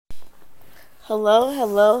Hello,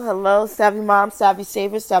 hello, hello, savvy moms, savvy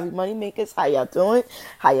savers, savvy money makers. How y'all doing?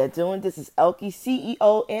 How y'all doing? This is Elkie,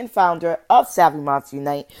 CEO and founder of Savvy Moms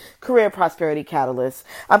Unite, Career Prosperity Catalyst.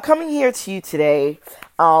 I'm coming here to you today,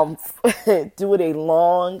 doing a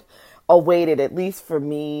long awaited, at least for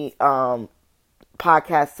me,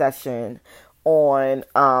 podcast session on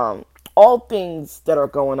all things that are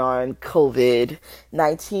going on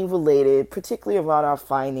COVID-19 related, particularly around our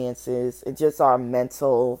finances and just our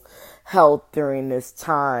mental health during this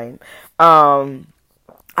time. I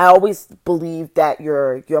always believe that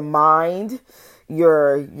your mind,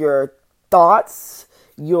 your thoughts,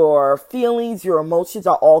 your feelings, your emotions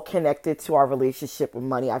are all connected to our relationship with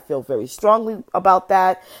money. I feel very strongly about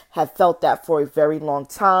that, have felt that for a very long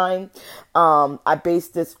time. I base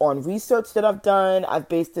this on research that I've done. I've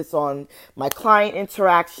based this on my client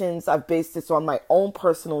interactions. I've based this on my own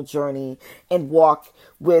personal journey and walk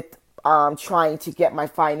with trying to get my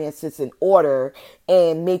finances in order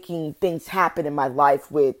and making things happen in my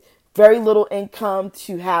life with very little income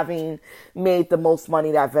to having made the most money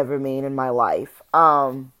that I've ever made in my life.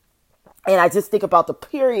 And I just think about the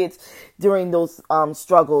periods during those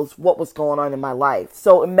struggles, what was going on in my life.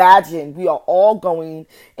 So imagine we are all going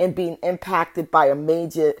and being impacted by a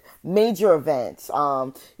major event.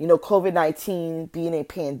 COVID-19 being a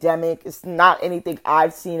pandemic, it's not anything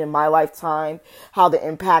I've seen in my lifetime, how the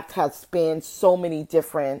impact has spanned so many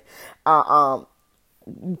different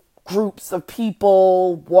groups of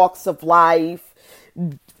people, walks of life.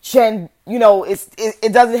 It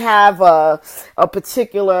doesn't have a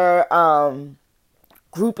particular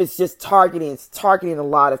group. It's just targeting a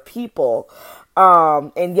lot of people.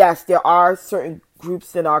 And yes, there are certain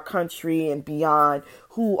groups in our country and beyond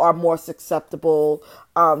who are more susceptible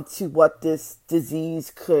to what this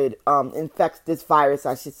disease could infect, this virus,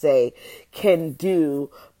 I should say, can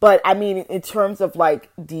do. But I mean, in terms of like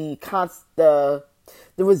the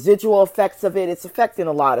residual effects of it, it's affecting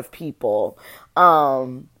a lot of people.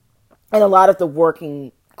 And a lot of the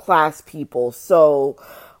working class people. So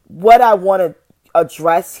what I want to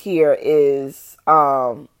address here is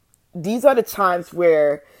these are the times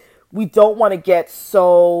where we don't want to get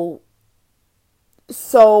so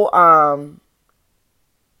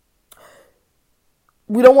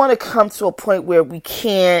we don't want to come to a point where we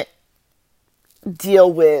can't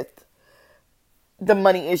deal with the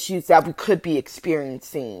money issues that we could be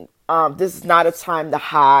experiencing. This is not a time to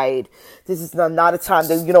hide. This is not a time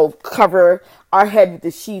to, cover our head with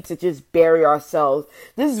the sheets and just bury ourselves.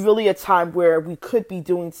 This is really a time where we could be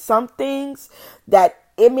doing some things that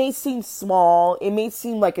it may seem small. It may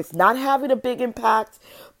seem like it's not having a big impact,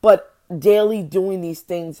 but daily doing these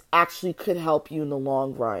things actually could help you in the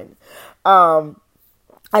long run.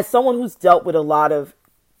 As someone who's dealt with a lot of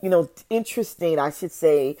interesting, I should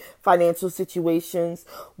say, financial situations.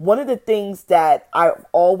 One of the things that I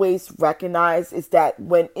always recognize is that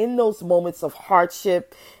when in those moments of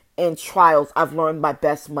hardship and trials, I've learned my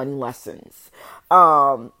best money lessons.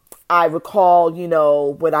 I recall,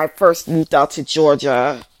 when I first moved out to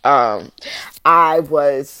Georgia, I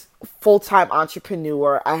was full-time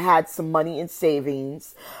entrepreneur. I had some money in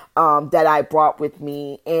savings that I brought with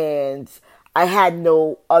me, and I had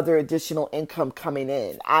no other additional income coming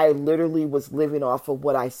in. I literally was living off of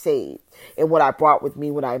what I saved and what I brought with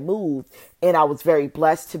me when I moved. And I was very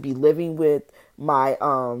blessed to be living with my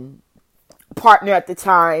partner at the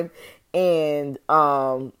time. And,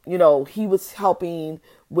 he was helping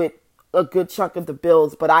with a good chunk of the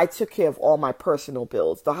bills, but I took care of all my personal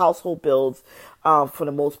bills. The household bills, for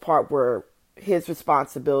the most part, were his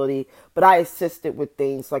responsibility, but I assisted with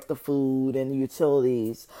things like the food and the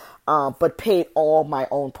utilities, but paid all my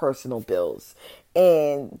own personal bills.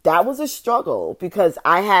 And that was a struggle because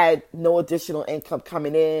I had no additional income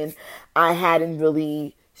coming in. I hadn't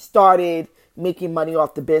really started making money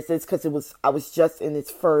off the business because I was just in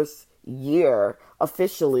its first year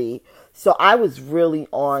officially. So I was really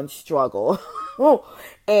on struggle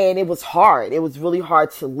and it was hard. It was really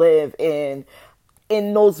hard to live in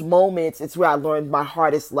those moments. It's where I learned my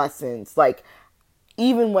hardest lessons. Like,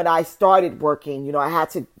 even when I started working, I had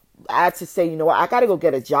to say, I got to go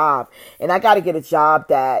get a job, and I got to get a job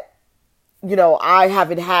that, I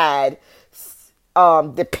haven't had,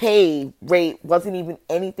 the pay rate wasn't even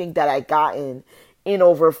anything that I gotten in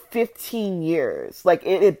over 15 years. Like,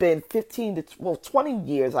 it had been 20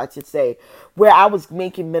 years, I should say, where I was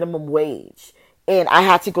making minimum wage, and I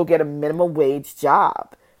had to go get a minimum wage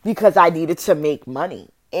job because I needed to make money.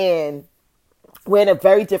 And we're in a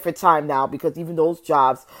very different time now because even those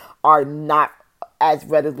jobs are not as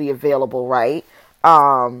readily available, right?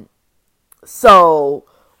 So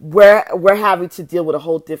we're having to deal with a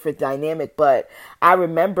whole different dynamic. But I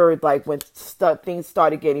remember like when things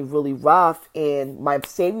started getting really rough and my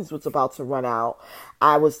savings was about to run out,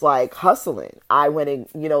 I was like hustling. I went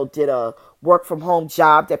and, did a work from home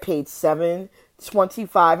job that paid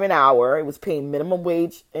 $7.25 an hour. It was paying minimum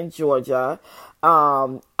wage in Georgia.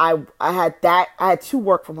 I had two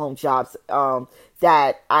work from home jobs,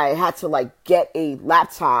 that I had to like get a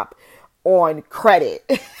laptop on credit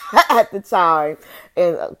at the time.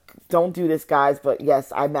 And don't do this, guys, but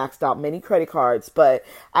yes, I maxed out many credit cards, but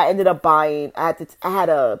I ended up buying, I had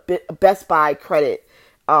a Best Buy credit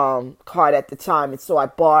card at the time. And so I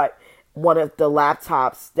bought one of the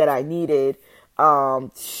laptops that I needed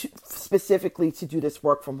specifically to do this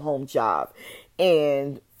work from home job.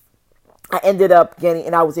 And I ended up getting,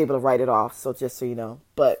 and I was able to write it off. So just so you know,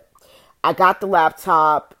 but I got the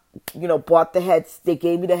laptop, bought the they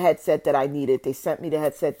gave me the headset that I needed. They sent me the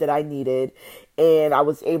headset that I needed, and I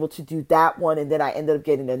was able to do that one. And then I ended up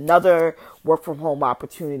getting another work from home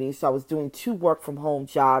opportunity. So I was doing two work from home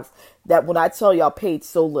jobs that, when I tell y'all, paid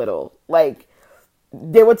so little. Like,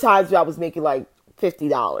 there were times where I was making like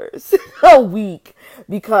 $50 a week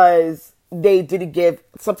because they didn't give,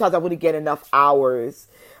 sometimes I wouldn't get enough hours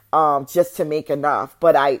just to make enough.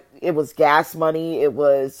 But it was gas money, it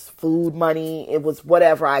was food money, it was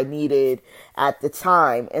whatever I needed at the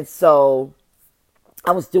time. And so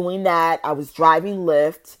I was doing that. I was driving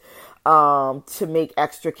Lyft to make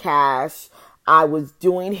extra cash. I was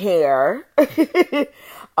doing hair.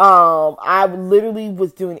 I literally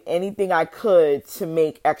was doing anything I could to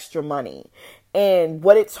make extra money. And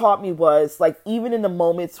what it taught me was, like, even in the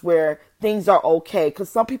moments where things are okay, because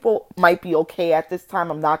some people might be okay at this time.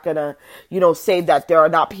 I'm not going to, say that there are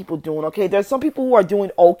not people doing okay. There's some people who are doing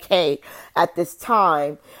okay at this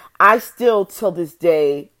time. I still, till this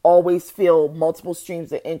day, always feel multiple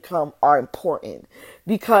streams of income are important,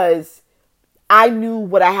 because I knew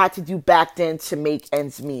what I had to do back then to make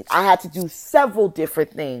ends meet. I had to do several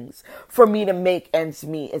different things for me to make ends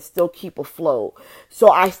meet and still keep afloat. So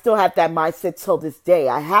I still have that mindset till this day.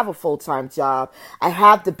 I have a full-time job. I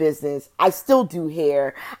have the business. I still do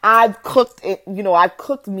hair. I've cooked it, I've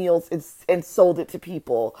cooked meals and sold it to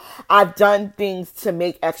people. I've done things to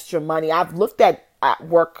make extra money. I've looked at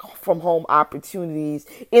work from home opportunities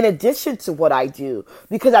in addition to what I do,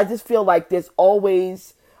 because I just feel like there's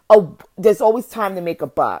always time to make a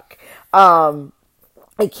buck, and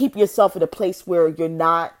keep yourself in a place where you're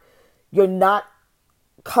not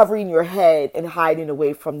covering your head and hiding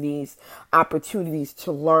away from these opportunities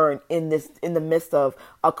to learn in the midst of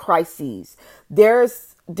a crisis.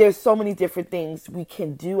 There's so many different things we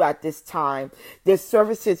can do at this time. There's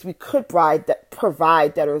services we could provide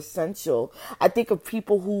that are essential. I think of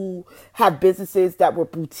people who have businesses that were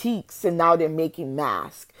boutiques and now they're making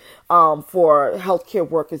masks for healthcare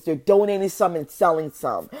workers. They're donating some and selling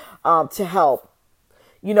some to help.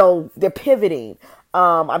 They're pivoting.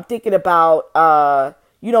 I'm thinking about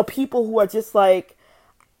people who are just like,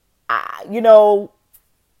 I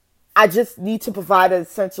just need to provide an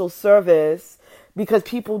essential service because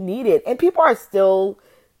people need it, and people are still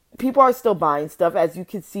buying stuff. As you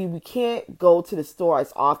can see, we can't go to the store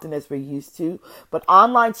as often as we're used to, but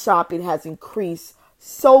online shopping has increased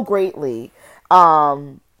so greatly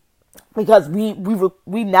because we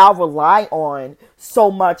now rely on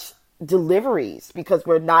so much deliveries because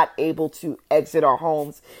we're not able to exit our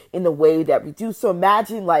homes in the way that we do. So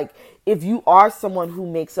imagine, like, if you are someone who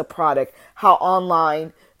makes a product, how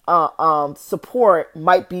online support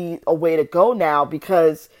might be a way to go now,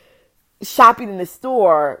 because shopping in the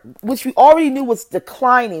store, which we already knew was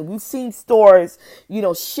declining, we've seen stores,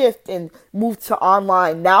 shift and move to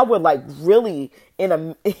online. Now we're like really in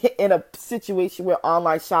a situation where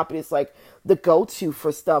online shopping is like the go-to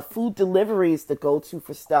for stuff. Food delivery is the go-to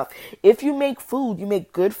for stuff. If you make food, you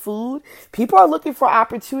make good food, people are looking for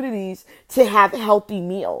opportunities to have healthy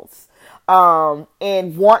meals.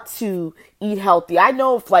 And want to eat healthy. I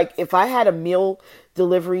know if I had a meal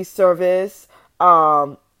delivery service,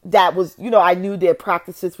 that was, I knew their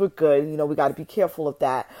practices were good. We got to be careful of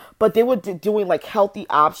that. But they were doing like healthy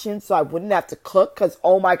options so I wouldn't have to cook because,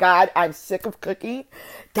 oh my God, I'm sick of cooking.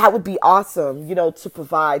 That would be awesome, to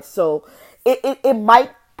provide. So it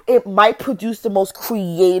might produce the most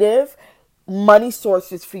creative money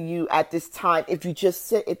sources for you at this time if you just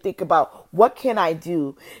sit and think about, what can I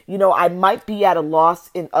do? I might be at a loss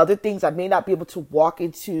in other things. I may not be able to walk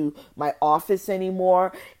into my office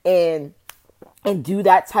anymore and do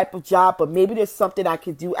that type of job, but maybe there's something I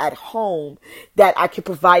can do at home that I can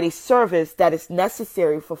provide a service that is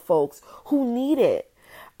necessary for folks who need it.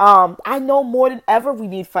 I know more than ever we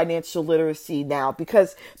need financial literacy now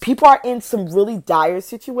because people are in some really dire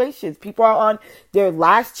situations. People are on their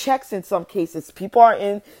last checks in some cases. People are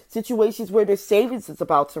in situations where their savings is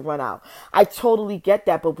about to run out. I totally get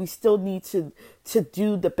that, but we still need to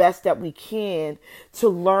do the best that we can to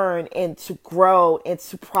learn and to grow and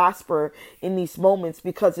to prosper in these moments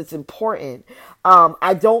because it's important.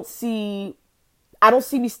 I don't see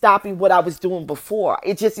me stopping what I was doing before.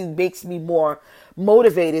 It just makes me more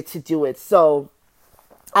motivated to do it. So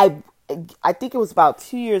I think it was about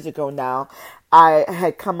 2 years ago now, I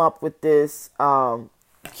had come up with this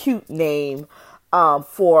cute name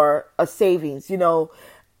for a savings. You know,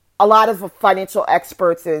 a lot of financial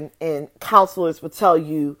experts and counselors will tell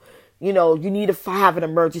you, you know, you need to have an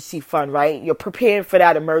emergency fund, right? You're preparing for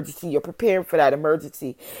that emergency. You're preparing for that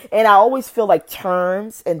emergency. And I always feel like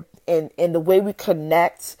terms and the way we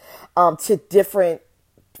connect to different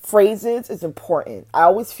phrases is important. I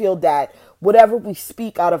always feel that whatever we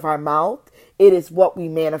speak out of our mouth, it is what we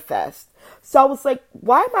manifest. So I was like,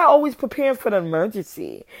 why am I always preparing for the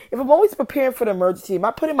emergency? If I'm always preparing for the emergency, am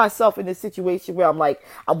I putting myself in this situation where I'm like,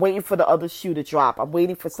 I'm waiting for the other shoe to drop. I'm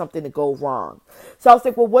waiting for something to go wrong. So I was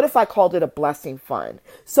like, well, what if I called it a blessing fund?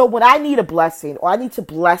 So when I need a blessing or I need to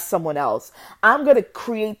bless someone else, I'm going to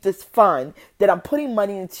create this fund that I'm putting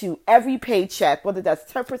money into every paycheck, whether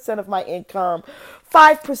that's 10% of my income,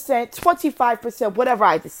 5%, 25%, whatever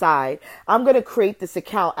I decide. I'm going to create this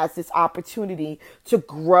account as this opportunity to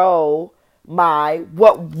grow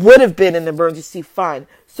what would have been an emergency fund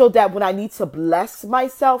so that when I need to bless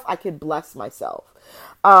myself, I can bless myself.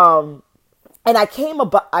 And I came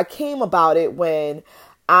about it when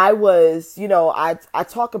I was, you know, I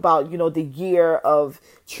talk about, you know, the year of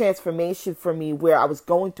transformation for me where I was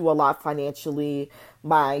going through a lot financially.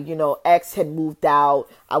 My, you know, ex had moved out.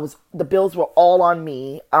 The bills were all on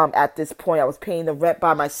me. At this point, I was paying the rent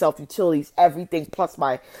by myself, utilities, everything, plus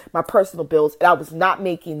my personal bills. And I was not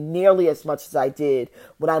making nearly as much as I did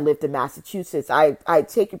when I lived in Massachusetts. I had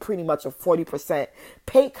taken pretty much a 40%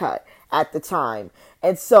 pay cut at the time.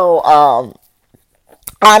 And so,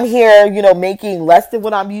 I'm here, you know, making less than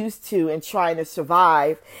what I'm used to and trying to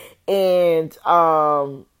survive. And,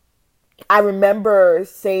 I remember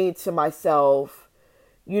saying to myself,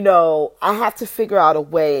 you know, I have to figure out a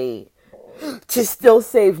way to still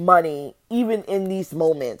save money even in these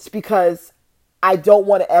moments because I don't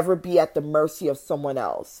want to ever be at the mercy of someone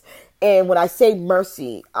else. And when I say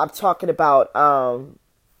mercy, I'm talking about,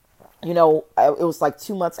 you know, it was like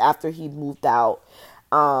 2 months after he moved out.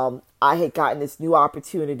 I had gotten this new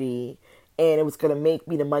opportunity and it was going to make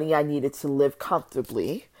me the money I needed to live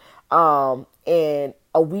comfortably. And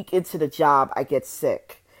a week into the job, I get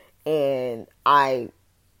sick and I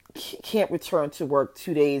can't return to work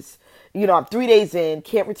 2 days. You know, I'm 3 days in,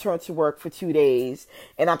 can't return to work for 2 days.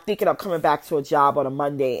 And I'm thinking I'm coming back to a job on a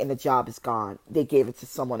Monday and the job is gone. They gave it to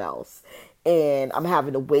someone else. And I'm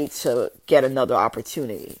having to wait to get another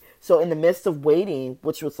opportunity. So in the midst of waiting,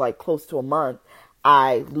 which was like close to a month,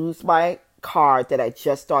 I lose my car that I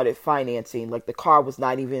just started financing. Like the car was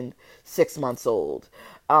not even 6 months old.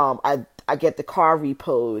 I get the car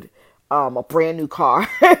repoed. A brand new car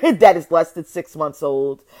that is less than 6 months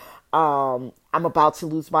old. I'm about to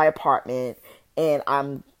lose my apartment and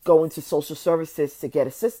I'm going to social services to get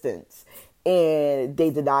assistance and they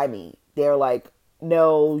deny me. They're like,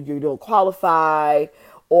 no, you don't qualify,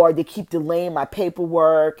 or they keep delaying my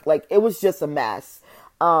paperwork. Like it was just a mess.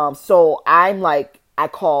 So I'm like, I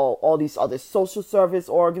call all these other social service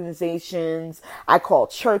organizations. I call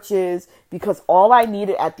churches because all I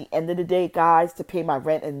needed at the end of the day, guys, to pay my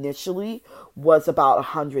rent initially was about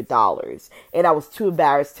 $100. And I was too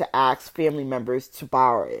embarrassed to ask family members to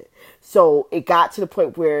borrow it. So it got to the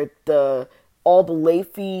point where all the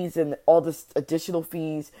late fees and all the additional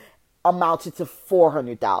fees amounted to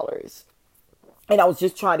 $400. And I was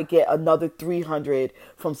just trying to get another $300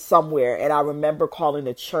 from somewhere. And I remember calling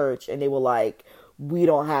the church and they were like, we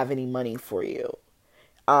don't have any money for you.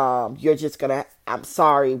 You're just I'm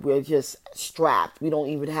sorry, we're just strapped. We don't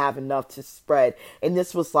even have enough to spread. And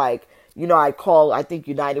this was like, you know, I called, I think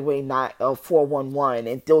United Way 411,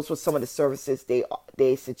 and those were some of the services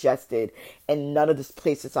they suggested, and none of the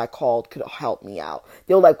places I called could help me out.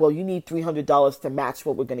 They were like, well, you need $300 to match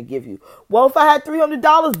what we're going to give you. Well, if I had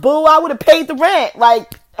 $300, boo, I would have paid the rent.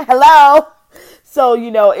 Like, hello? So,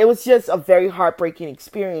 you know, it was just a very heartbreaking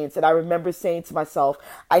experience. And I remember saying to myself,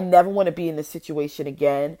 I never want to be in this situation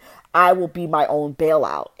again. I will be my own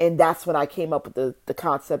bailout. And that's when I came up with the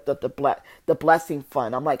concept of the blessing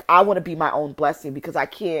fund. I'm like, I want to be my own blessing because I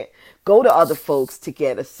can't go to other folks to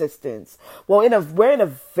get assistance. Well, we're in a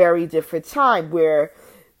very different time where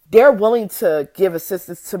they're willing to give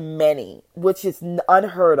assistance to many, which is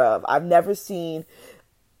unheard of. I've never seen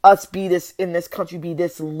us be this in this country be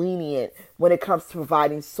this lenient when it comes to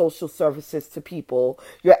providing social services to people,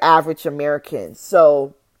 your average American.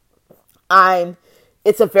 So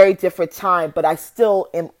it's a very different time, but I still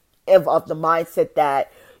am of the mindset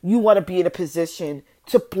that you want to be in a position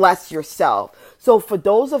to bless yourself. So for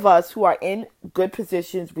those of us who are in good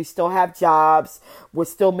positions, we still have jobs, we're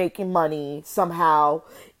still making money somehow.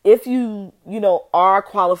 If you are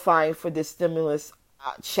qualifying for this stimulus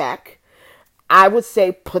check, I would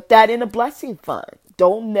say put that in a blessing fund.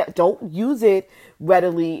 Don't use it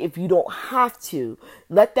readily if you don't have to.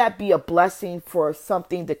 Let that be a blessing for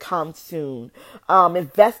something to come soon.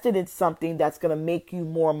 Invest it in something that's going to make you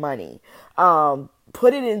more money.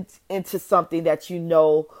 Put it into something that you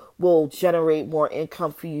know will generate more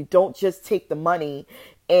income for you. Don't just take the money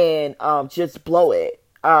and just blow it.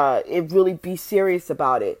 Really be serious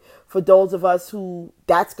about it. For those of us who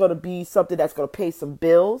that's going to be something that's going to pay some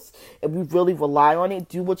bills and we really rely on it,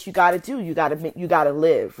 do what you got to do. You got to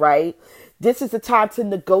live, right? This is the time to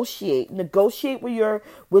negotiate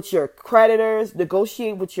with your creditors,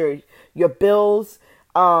 negotiate with your bills.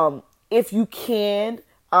 If you can,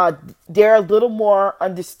 they're a little more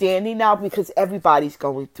understanding now because everybody's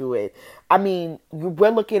going through it. I mean, we're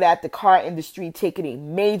looking at the car industry taking a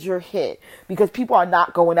major hit because people are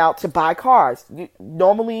not going out to buy cars.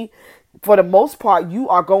 Normally, for the most part, you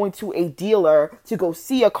are going to a dealer to go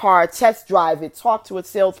see a car, test drive it, talk to a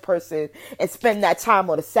salesperson, and spend that time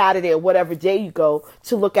on a Saturday or whatever day you go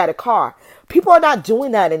to look at a car. People are not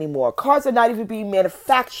doing that anymore. Cars are not even being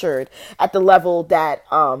manufactured at the level that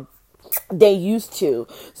they used to.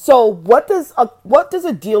 So what does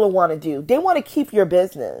a dealer want to do? They want to keep your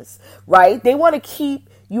business, right? They want to keep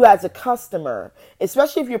you as a customer,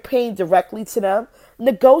 especially if you're paying directly to them.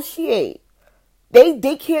 Negotiate.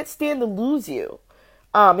 They can't stand to lose you,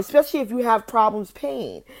 especially if you have problems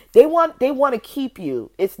paying. They want to keep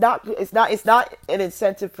you. It's not an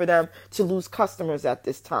incentive for them to lose customers at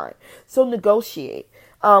this time. So negotiate.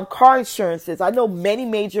 Car insurances. I know many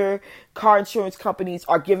major car insurance companies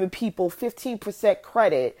are giving people 15%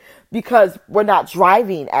 credit because we're not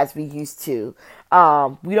driving as we used to.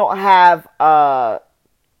 We don't have the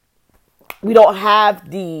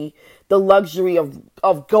luxury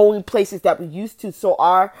of going places that we used to. So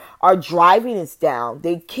our driving is down.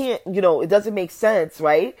 They can't, it doesn't make sense,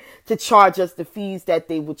 right? To charge us the fees that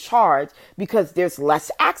they would charge because there's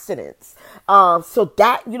less accidents. So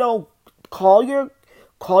that, call your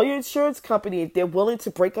insurance company if they're willing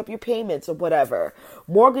to break up your payments or whatever.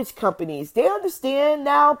 Mortgage companies, they understand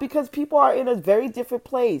now because people are in a very different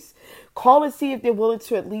place. Call and see if they're willing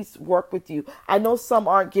to at least work with you. I know some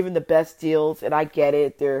aren't giving the best deals, and I get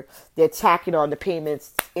it. They're tacking on the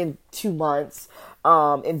payments in 2 months,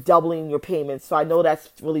 and doubling your payments. So I know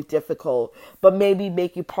that's really difficult, but maybe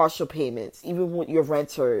making partial payments, even with your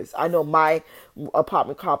renters. I know my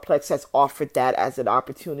apartment complex has offered that as an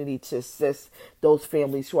opportunity to assist those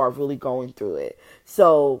families who are really going through it.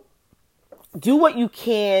 So do what you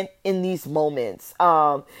can in these moments.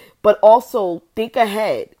 But also think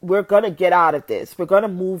ahead. We're going to get out of this. We're going to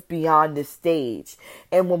move beyond this stage.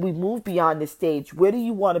 And when we move beyond this stage, where do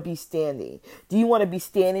you want to be standing? Do you want to be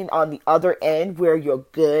standing on the other end where you're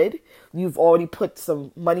good? You've already put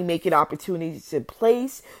some money-making opportunities in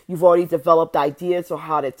place. You've already developed ideas on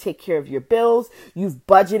how to take care of your bills. You've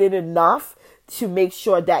budgeted enough to make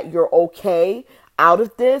sure that you're okay out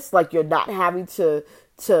of this. Like you're not having to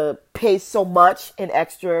pay so much in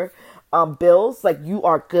extra bills. Like you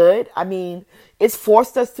are good. I mean, it's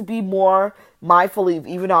forced us to be more mindful of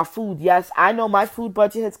even our food. Yes, I know my food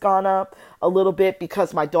budget has gone up a little bit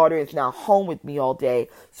because my daughter is now home with me all day.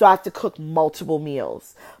 So I have to cook multiple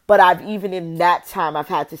meals. But even in that time, I've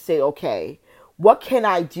had to say, okay, what can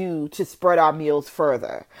I do to spread our meals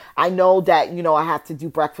further? I know that, I have to do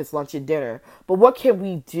breakfast, lunch, and dinner. But what can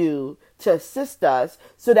we do to assist us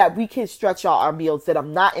so that we can stretch out our meals, that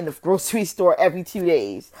I'm not in the grocery store every 2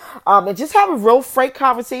 days? And just having real frank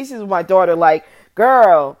conversations with my daughter, like,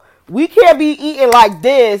 girl, we can't be eating like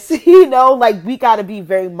this, like we got to be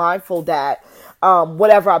very mindful that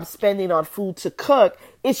whatever I'm spending on food to cook,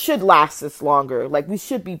 it should last us longer. Like we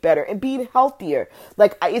should be better and being healthier.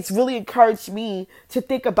 Like it's really encouraged me to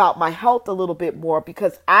think about my health a little bit more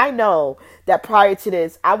because I know that prior to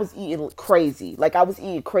this, I was eating crazy. Like I was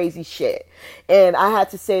eating crazy shit. And I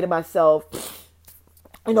had to say to myself,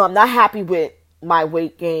 I'm not happy with my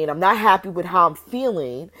weight gain. I'm not happy with how I'm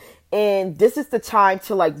feeling. And this is the time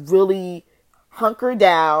to really hunker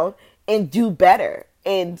down and do better.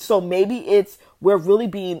 And so maybe it's we're really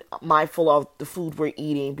being mindful of the food we're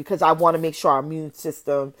eating, because I want to make sure our immune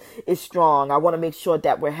system is strong. I want to make sure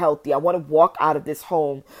that we're healthy. I want to walk out of this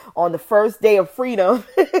home on the first day of freedom,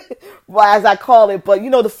 as I call it. But,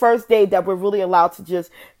 the first day that we're really allowed to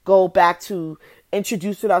just go back to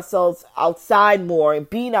introducing ourselves outside more and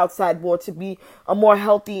being outside more, to be a more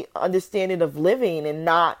healthy understanding of living, and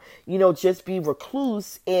not, just be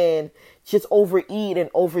recluse and just overeat and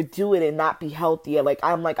overdo it and not be healthy. I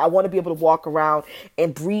want to be able to walk around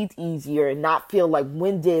and breathe easier and not feel like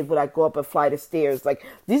winded when I go up a flight of stairs.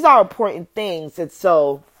 These are important things. And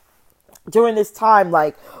so during this time,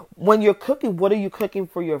 when you're cooking, what are you cooking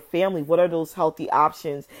for your family? What are those healthy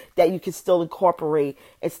options that you can still incorporate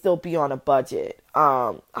and still be on a budget?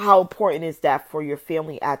 How important is that for your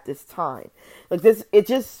family at this time?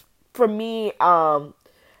 For me,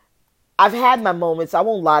 I've had my moments. I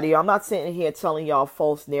won't lie to you. I'm not sitting here telling y'all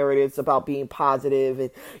false narratives about being positive.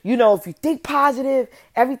 And, if you think positive,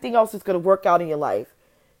 everything else is going to work out in your life.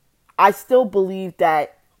 I still believe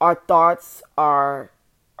that our thoughts are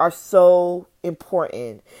so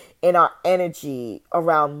important, and our energy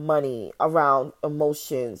around money, around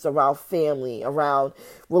emotions, around family, around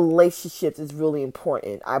relationships is really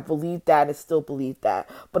important. I believe that and still believe that.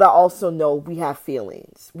 But I also know we have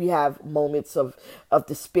feelings. We have moments of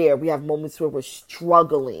despair. We have moments where we're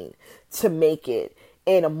struggling to make it,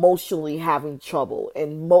 and emotionally having trouble,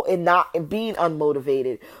 and being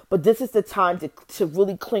unmotivated. But this is the time to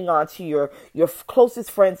really cling on to your closest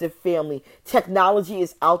friends and family. Technology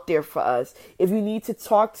is out there for us. If you need to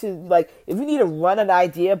talk to, if you need to run an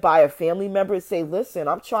idea by a family member and say, listen,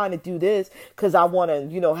 I'm trying to do this because I want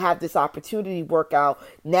to, have this opportunity work out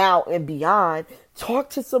now and beyond. Talk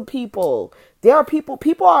to some people. There are people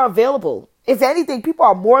are available. If anything, people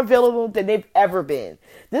are more available than they've ever been.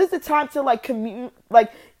 This is the time to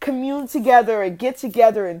commune together and get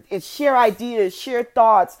together and share ideas, share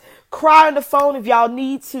thoughts, cry on the phone if y'all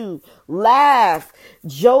need to, laugh,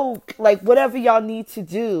 joke, whatever y'all need to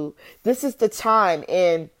do. This is the time,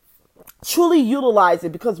 and truly utilize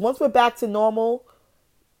it, because once we're back to normal,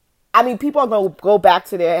 people are going to go back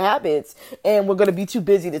to their habits, and we're going to be too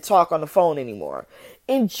busy to talk on the phone anymore.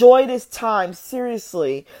 Enjoy this time.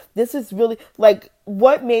 Seriously. This is really,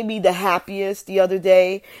 what made me the happiest the other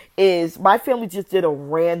day is my family just did a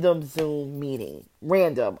random Zoom meeting.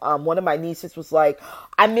 Random. One of my nieces was like,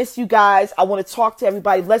 I miss you guys. I want to talk to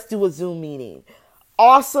everybody. Let's do a Zoom meeting.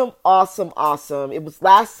 Awesome, awesome, awesome. It was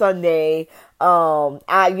last Sunday.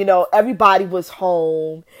 Everybody was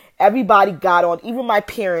home. Everybody got on, even my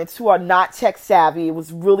parents who are not tech savvy. It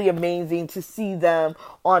was really amazing to see them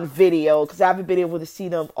on video, because I haven't been able to see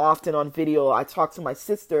them often on video. I talked to my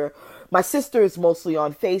sister. My sister is mostly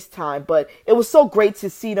on FaceTime, but it was so great to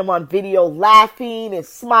see them on video laughing and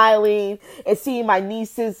smiling, and seeing my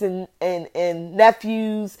nieces and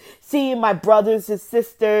nephews, seeing my brothers and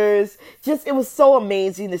sisters. It was so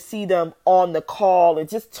amazing to see them on the call and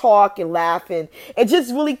just talk and laugh and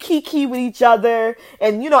just really kiki with each other.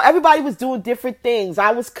 And, everybody was doing different things.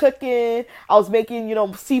 I was cooking. I was making,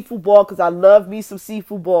 seafood ball, because I love me some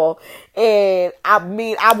seafood ball. And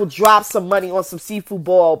I will drop some money on some seafood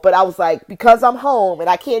ball, but I was like, because I'm home and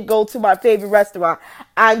I can't go to my favorite restaurant,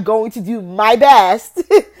 I'm going to do my best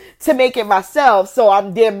to make it myself. So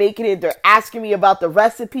I'm there making it. They're asking me about the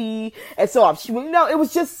recipe. And so it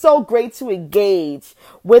was just so great to engage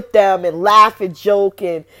with them and laugh and joke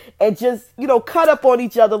and just, cut up on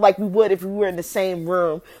each other like we would if we were in the same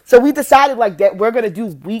room. So we decided that we're going to do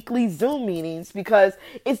weekly Zoom meetings, because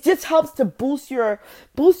it just helps to boost your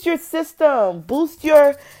system, boost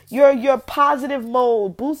your positive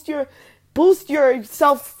mode, boost your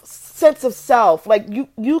sense of self.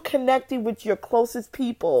 You connecting with your closest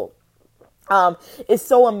people. It's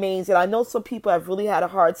so amazing. I know some people have really had a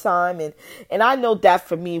hard time, and I know that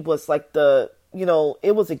for me was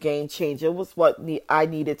it was a game changer. It was what I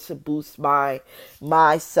needed to boost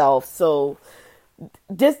myself. So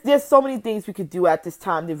there's so many things we could do at this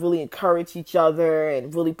time to really encourage each other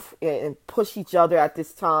and really and push each other at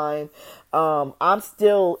this time. I'm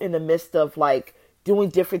still in the midst of doing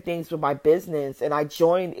different things with my business, and I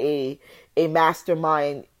joined a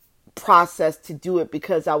mastermind process to do it,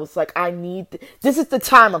 because I was like, this is the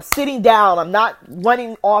time. I'm sitting down. I'm not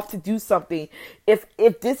running off to do something.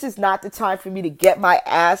 If this is not the time for me to get my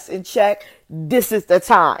ass in check, this is the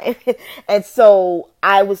time. And so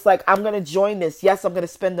I was like, I'm going to join this. Yes, I'm going to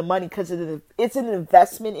spend the money, because it's an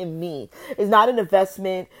investment in me. It's not an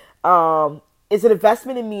investment. It's an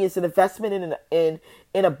investment in me. It's an investment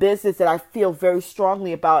in a business that I feel very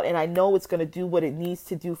strongly about. And I know it's going to do what it needs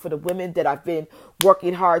to do for the women that I've been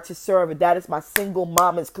working hard to serve. And that is my single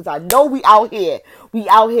mamas, because I know we out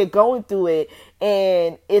here going through it.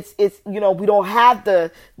 And it's we don't have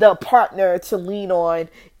the partner to lean on,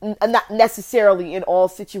 not necessarily in all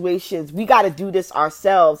situations. We got to do this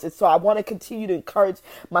ourselves. And so I want to continue to encourage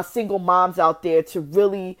my single moms out there to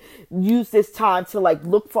really use this time to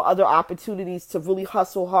look for other opportunities to really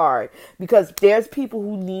hustle hard, because there's people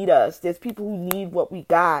who need us. There's people who need what we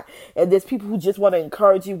got. And there's people who just want to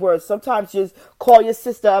encourage you words. Sometimes just call your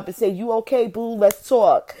sister up and say, "You okay, boo? Let's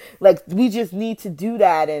talk." We just need to do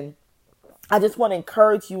that. And I just want to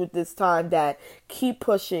encourage you at this time that keep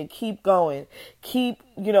pushing, keep going, keep,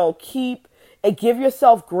 and give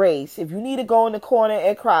yourself grace. If you need to go in the corner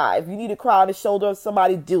and cry, if you need to cry on the shoulder of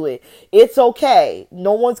somebody, do it. It's okay.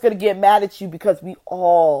 No one's going to get mad at you, because we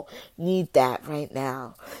all need that right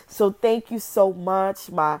now. So thank you so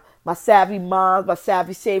much, my savvy moms, my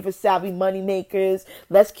savvy savers, savvy money makers.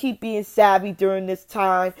 Let's keep being savvy during this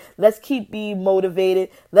time. Let's keep being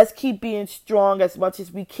motivated. Let's keep being strong as much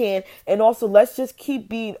as we can. And also, let's just keep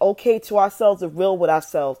being okay to ourselves and real with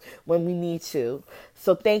ourselves when we need to.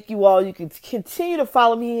 So thank you all. You can continue to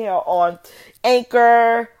follow me here on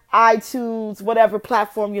Anchor, iTunes, whatever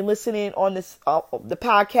platform you're listening on this the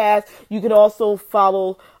podcast. You can also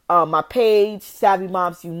follow my page, Savvy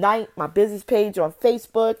Moms Unite, my business page on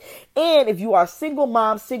Facebook. And if you are a single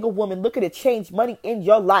mom, single woman looking to change money in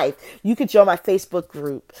your life, you can join my Facebook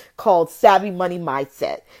group called Savvy Money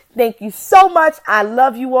Mindset. Thank you so much. I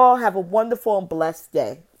love you all. Have a wonderful and blessed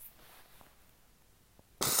day.